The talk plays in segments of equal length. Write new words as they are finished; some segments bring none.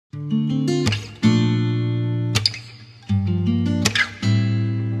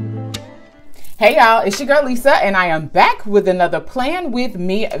Hey y'all, it's your girl Lisa, and I am back with another Plan With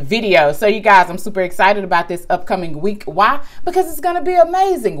Me video. So you guys, I'm super excited about this upcoming week. Why? Because it's going to be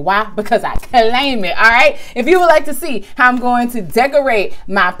amazing. Why? Because I claim it, all right? If you would like to see how I'm going to decorate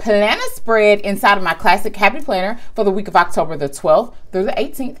my planner spread inside of my classic Happy Planner for the week of October the 12th through the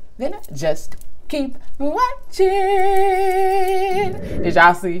 18th, then just keep watching. Did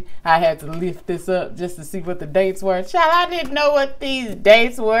y'all see I had to lift this up just to see what the dates were? Child, I didn't know what these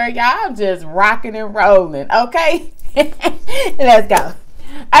dates were. Y'all just rocking and rolling, okay? Let's go. All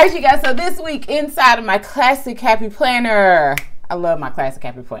right, you guys, so this week inside of my classic Happy Planner, I love my classic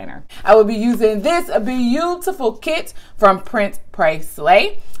Happy Planner, I will be using this beautiful kit from Print, Pray,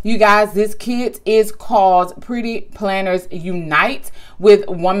 Slay. You guys, this kit is called Pretty Planners Unite with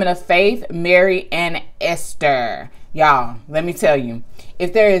Woman of Faith, Mary and Esther. Y'all, let me tell you,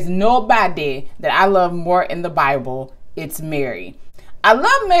 if there is nobody that I love more in the Bible, it's Mary. I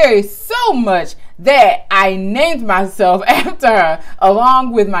love Mary so much that I named myself after her,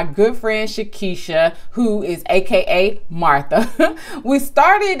 along with my good friend Shakisha, who is AKA Martha. We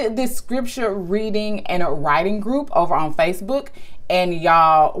started this scripture reading and writing group over on Facebook. And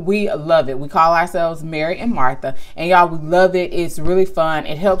y'all, we love it. We call ourselves Mary and Martha. And y'all, we love it. It's really fun.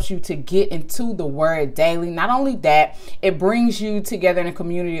 It helps you to get into the word daily. Not only that, it brings you together in a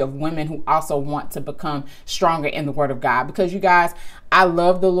community of women who also want to become stronger in the word of God. Because you guys, I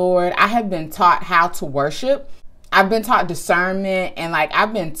love the Lord. I have been taught how to worship. I've been taught discernment, and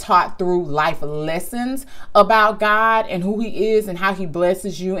I've been taught through life lessons about God and who he is and how he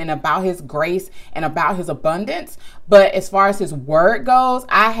blesses you and about his grace and about his abundance. But as far as his word goes,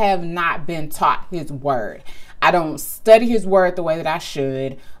 I have not been taught his word. I don't study his word the way that I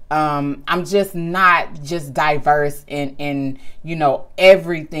should. I'm just not just diverse in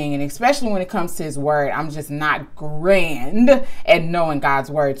everything, and especially when it comes to his word, I'm just not grand at knowing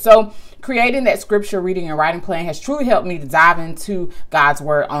God's word. So creating that scripture reading and writing plan has truly helped me to dive into God's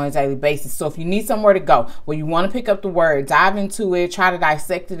word on a daily basis. So if you need somewhere to go where you want to pick up the word, dive into it, try to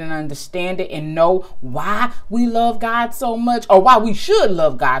dissect it and understand it and know why we love God so much, or why we should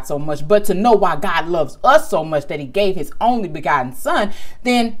love God so much, but to know why God loves us so much that he gave his only begotten son,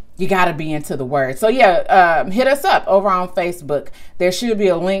 then you got to be into the word. So yeah, hit us up over on Facebook. There should be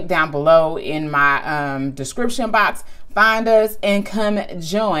a link down below in my description box. Find us and come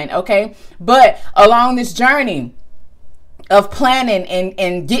join, okay? But along this journey of planning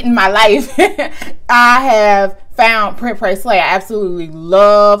and getting my life, I have found Print, Pray, Slay. I absolutely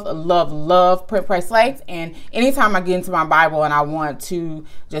love Print, Pray, Slay. And anytime I get into my Bible and I want to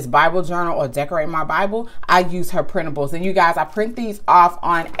just Bible journal or decorate my Bible, I use her printables. And you guys, I print these off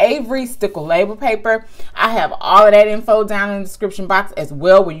on Avery sticker label paper. I have all of that info down in the description box as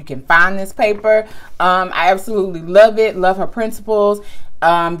well, where you can find this paper. I absolutely love it. Love her principles.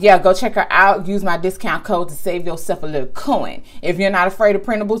 Yeah, go check her out. Use my discount code to save yourself a little coin. If you're not afraid of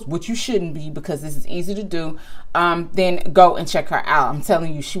printables, which you shouldn't be because this is easy to do, then go and check her out. I'm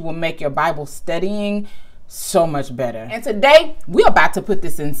telling you, she will make your Bible studying so much better. And today, we're about to put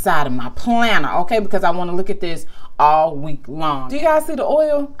this inside of my planner, okay? Because I want to look at this all week long. Do you guys see the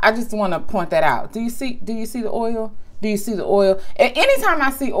oil? I just want to point that out. Do you see the oil? Do you see the oil? Anytime I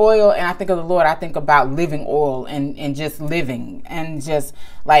see oil and I think of the Lord, I think about living oil and just living and just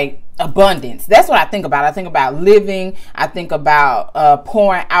like abundance. That's what I think about. I think about living. I think about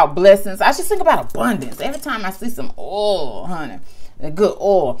pouring out blessings. I just think about abundance. Every time I see some oil, honey, a good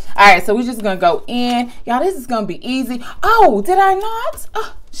oil. All right, so we're just going to go in. Y'all, this is going to be easy. Oh, did I not?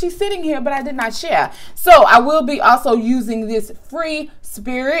 Oh, she's sitting here, but I did not share. So I will be also using this Free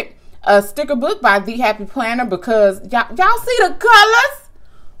Spirit sticker book by The Happy Planner, because y'all see the colors?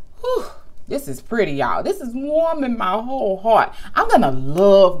 Whew, this is pretty, y'all. This is warming my whole heart. I'm gonna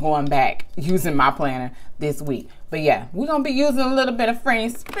love going back using my planner this week. But yeah, we're gonna be using a little bit of Free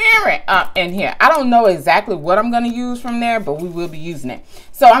Spirit up in here. I don't know exactly what I'm gonna use from there, but we will be using it.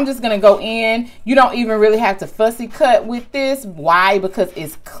 So I'm just gonna go in. You don't even really have to fussy cut with this. Why? Because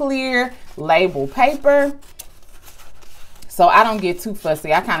it's clear label paper. So I don't get too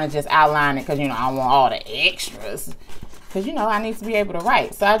fussy. I kind of just outline it because, I want all the extras. Because, I need to be able to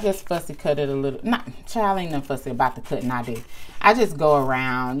write. So I just fussy cut it a little. Child, ain't no fussy about the cutting I do. I just go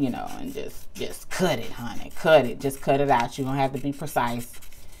around, and just cut it, honey. Cut it. Just cut it out. You don't have to be precise.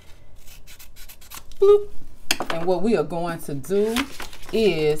 Bloop. And what we are going to do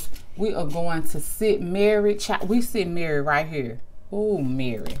is we are going to sit Mary. We sit Mary right here. Oh,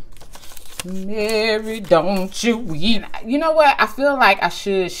 Mary. Mary, don't you weep. You know what? I feel like I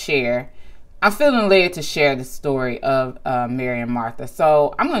should share I'm feeling led to share the story of Mary and Martha.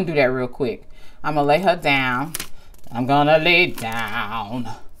 So I'm going to do that real quick. I'm going to lay her down. I'm going to lay down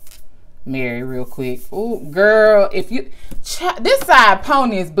Mary real quick. Oh, girl, if you... This side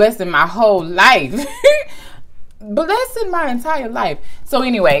pony is blessing my whole life. Blessing my entire life. So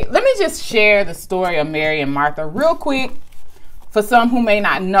anyway, let me just share the story of Mary and Martha real quick. For some who may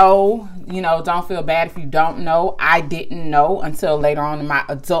not know, you know, don't feel bad if you don't know. I didn't know until later on in my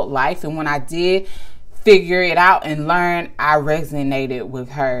adult life. And when I did figure it out and learn, I resonated with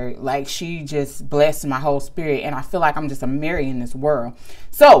her. Like, she just blessed my whole spirit. And I feel like I'm just a Mary in this world.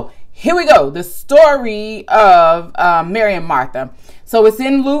 So here we go. The story of Mary and Martha. So it's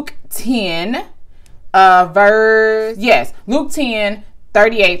in Luke 10, Luke 10,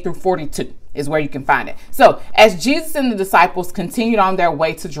 38 through 42. Is where you can find it. So as Jesus and the disciples continued on their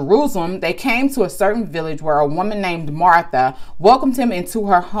way to Jerusalem, they came to a certain village where a woman named Martha welcomed him into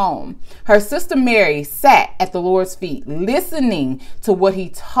her home. Her sister Mary sat at the Lord's feet, listening to what he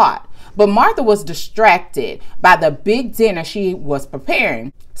taught. But Martha was distracted by the big dinner she was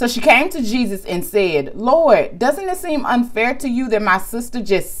preparing. So she came to Jesus and said, "Lord, doesn't it seem unfair to you that my sister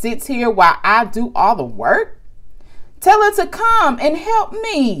just sits here while I do all the work? Tell her to come and help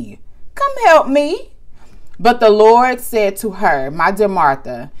me. Come help me." But the Lord said to her, "My dear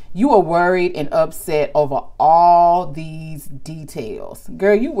Martha, you are worried and upset over all these details."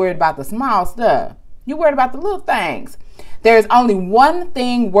 Girl, you worried about the small stuff. You worried about the little things. There is only one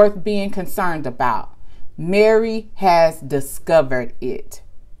thing worth being concerned about. Mary has discovered it,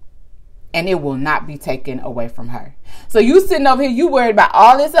 and it will not be taken away from her. So you sitting over here, you worried about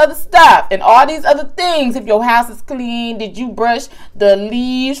all this other stuff and all these other things. If your house is clean, did you brush the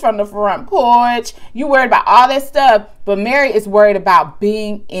leaves from the front porch? You worried about all that stuff. But Mary is worried about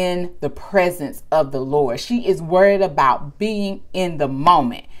being in the presence of the Lord. She is worried about being in the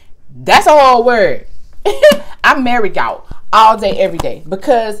moment. That's a whole word. I'm married, y'all, all day, every day.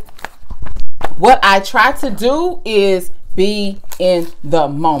 Because what I try to do is be in the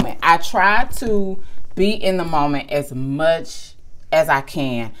moment. I try to be in the moment as much as I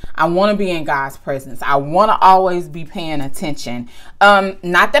can. I want to be in God's presence. I want to always be paying attention.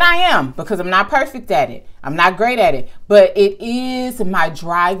 Not that I am, because I'm not perfect at it. I'm not great at it, but it is my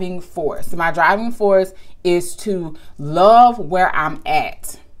driving force. My driving force is to love where I'm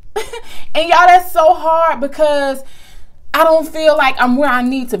at. And y'all, that's so hard because I don't feel like I'm where I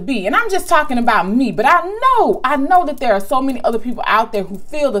need to be. And I'm just talking about me, but I know that there are so many other people out there who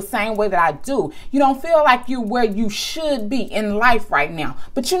feel the same way that I do. You don't feel like you're where you should be in life right now.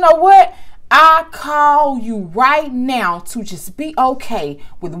 But you know what? I call you right now to just be okay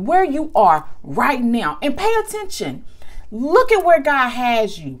with where you are right now and pay attention. Look at where God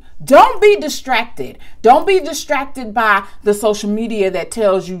has you. Don't be distracted. Don't be distracted by the social media that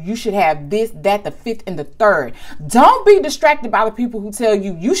tells you you should have this, that, the fifth, and the third. Don't be distracted by the people who tell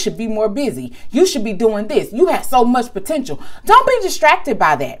you you should be more busy. You should be doing this. You have so much potential. Don't be distracted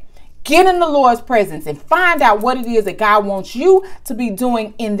by that. Get in the Lord's presence and find out what it is that God wants you to be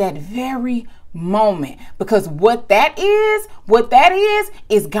doing in that very moment. Because what that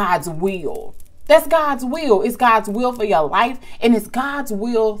is God's will. That's God's will. It's God's will for your life, and it's God's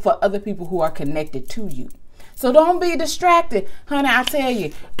will for other people who are connected to you. So don't be distracted. Honey, I tell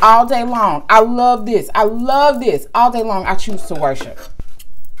you, all day long, I love this. I love this. All day long, I choose to worship.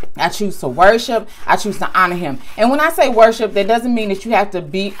 I choose to worship. I choose to honor him. And when I say worship, that doesn't mean that you have to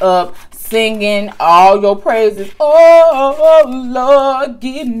be up singing all your praises. Oh, Lord,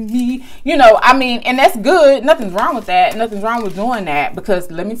 give me. You know, I mean, and that's good. Nothing's wrong with that. Nothing's wrong with doing that,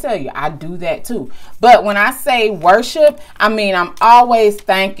 because let me tell you, I do that too. But when I say worship, I mean, I'm always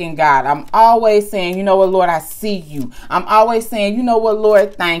thanking God. I'm always saying, you know what, Lord, I see you. I'm always saying, you know what,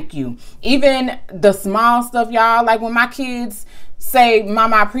 Lord, thank you. Even the small stuff, y'all, like when my kids say,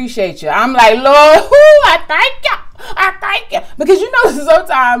 Mama, I appreciate you, I'm like, Lord, I thank you. I thank you. Because you know,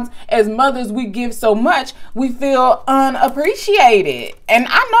 sometimes as mothers, we give so much, we feel unappreciated. And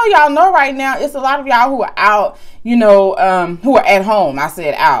I know y'all know right now, it's a lot of y'all who are out, you know, who are at home. I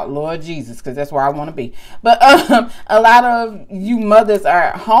said out, Lord Jesus, because that's where I want to be. But a lot of you mothers are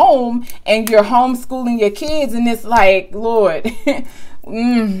at home and you're homeschooling your kids, and it's like, Lord,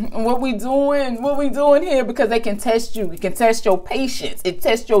 what we doing here? Because they can test you. It can test your patience. It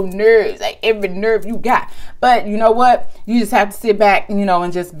tests your nerves, like every nerve you got. But you know what? You just have to sit back, you know,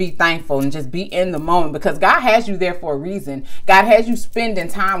 and just be thankful and just be in the moment, because God has you there for a reason. God has you spending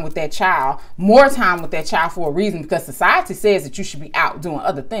time with that child, more time with that child for a reason, because society says that you should be out doing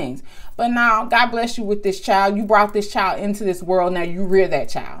other things. But now God bless you with this child. You brought this child into this world. Now you rear that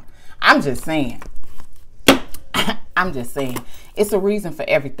child. I'm just saying. I'm just saying, it's a reason for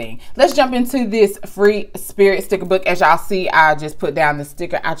everything. Let's jump into this free spirit sticker book. As y'all see, I just put down the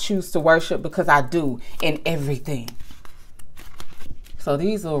sticker, I choose to worship, because I do in everything. So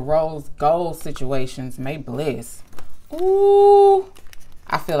these little rose gold situations may bless. Ooh,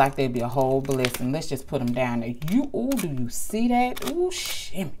 I feel like they'd be a whole blessing. Let's just put them down there. Ooh, do you see that? Ooh,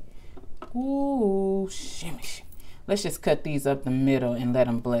 shimmy. Ooh, shimmy, shimmy. Let's just cut these up the middle and let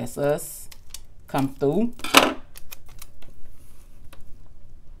them bless us. Come through.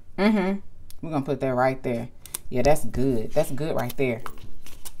 We're going to put that right there. Yeah, that's good. That's good right there.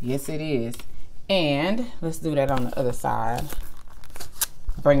 Yes, it is. And let's do that on the other side.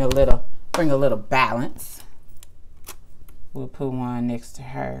 Bring a little balance. We'll put one next to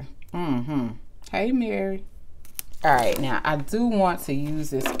her. Hey, Mary. All right, now I do want to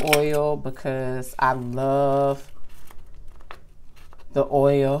use this oil because I love the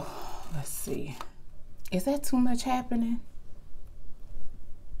oil. Let's see. Is that too much happening?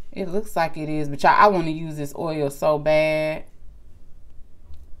 It looks like it is, but y'all, I want to use this oil so bad.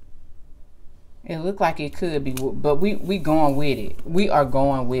 It looked like it could be, but we going with it. We are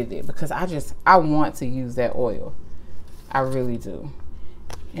going with it because I want to use that oil. I really do.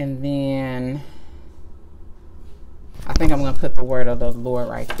 And then I think I'm going to put the word of the Lord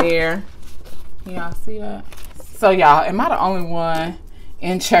right there. Y'all see that? So y'all, am I the only one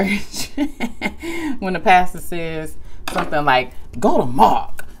in church when the pastor says something like, go to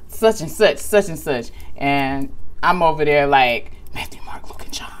Mark, such and such, such and such. And I'm over there like, Matthew, Mark, Luke,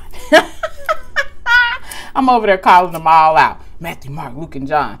 and John. I'm over there calling them all out. Matthew, Mark, Luke, and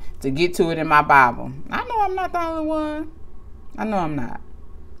John, to get to it in my Bible. I know I'm not the only one. I know I'm not.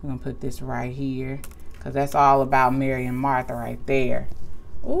 I'm going to put this right here because that's all about Mary and Martha right there.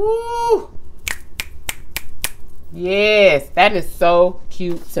 Ooh. Yes, that is so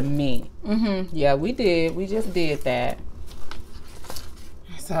cute to me. Yeah, we did. We just did that.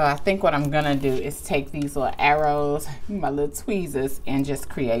 So I think what I'm going to do is take these little arrows, my little tweezers, and just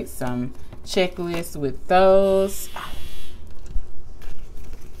create some checklists with those.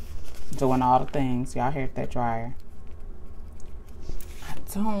 Doing all the things. Y'all heard that dryer. I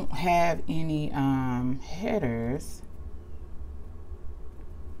don't have any headers.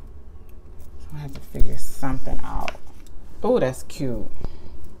 So I have to figure something out. Oh, that's cute.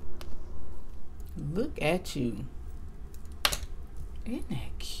 Look at you. Isn't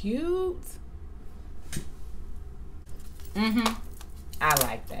that cute? I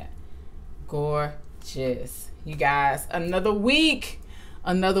like that. Gorgeous. You guys, another week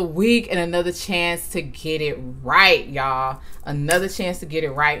and another chance to get it right, y'all. Another chance to get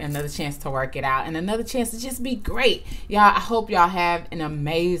it right, another chance to work it out, and another chance to just be great. Y'all, I hope y'all have an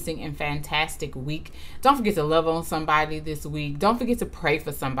amazing and fantastic week. Don't forget to love on somebody this week. Don't forget to pray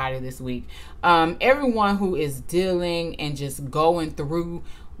for somebody this week. Everyone who is dealing and just going through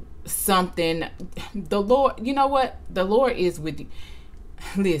something, the Lord, you know what? The Lord is with you.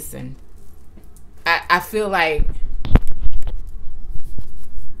 Listen, I feel like,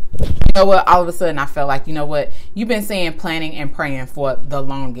 you know what, all of a sudden I felt like, you know what, you've been saying planning and praying for the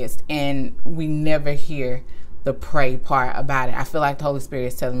longest, and we never hear the pray part about it. I feel like the Holy Spirit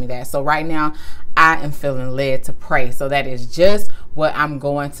is telling me that. So right now, I am feeling led to pray. So that is just what I'm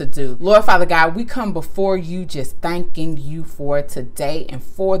going to do. Lord Father God, we come before you just thanking you for today and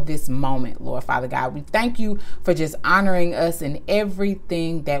for this moment, Lord Father God. We thank you for just honoring us in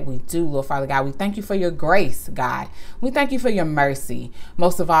everything that we do, Lord Father God. We thank you for your grace, God. We thank you for your mercy.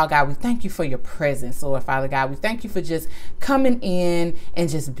 Most of all, God, we thank you for your presence, Lord Father God. We thank you for just coming in and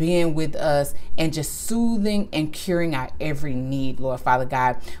just being with us and just soothing and curing our every need, Lord Father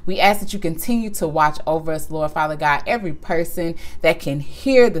God. We ask that you continue to watch over us, Lord Father God. Every person that can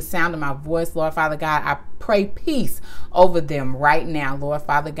hear the sound of my voice, Lord Father God, I pray peace over them right now, Lord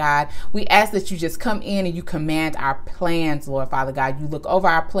Father God. We ask that you just come in and you command our plans, Lord Father God. You look over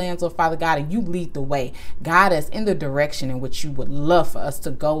our plans, Lord Father God, and you lead the way. Guide us in the direction in which you would love for us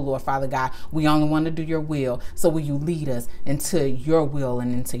to go, Lord Father God. We only want to do your will, so will you lead us into your will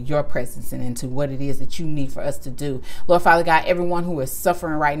and into your presence and into what it is that you need for us to do. Lord Father God, everyone who is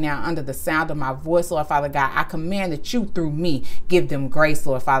suffering right now under the sound of my voice, Lord Father God, I command that you, through me, give them grace,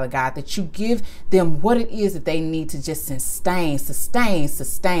 Lord Father God, that you give them what it is that they need to just sustain,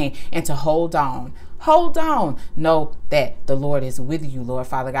 and to hold on hold on. Know that the Lord is with you, Lord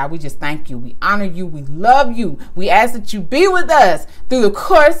Father God. We just thank you. We honor you. We love you. We ask that you be with us through the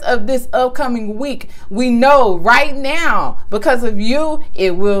course of this upcoming week. We know right now, because of you,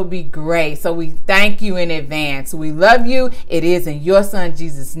 it will be great. So we thank you in advance. We love you. It is in your son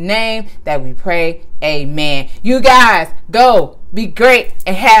Jesus' name that we pray. Amen. You guys, go be great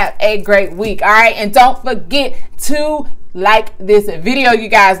and have a great week. All right. And don't forget to like this video, you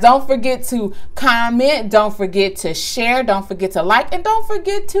guys. Don't forget to comment. Don't forget to share. Don't forget to like. And don't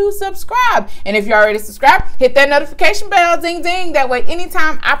forget to subscribe. And if you're already subscribed, hit that notification bell. Ding, ding. That way,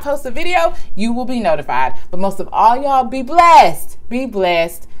 anytime I post a video, you will be notified. But most of all, y'all, be blessed. Be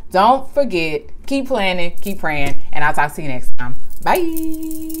blessed. Don't forget. Keep planning. Keep praying. And I'll talk to you next time.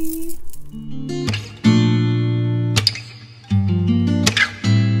 Bye.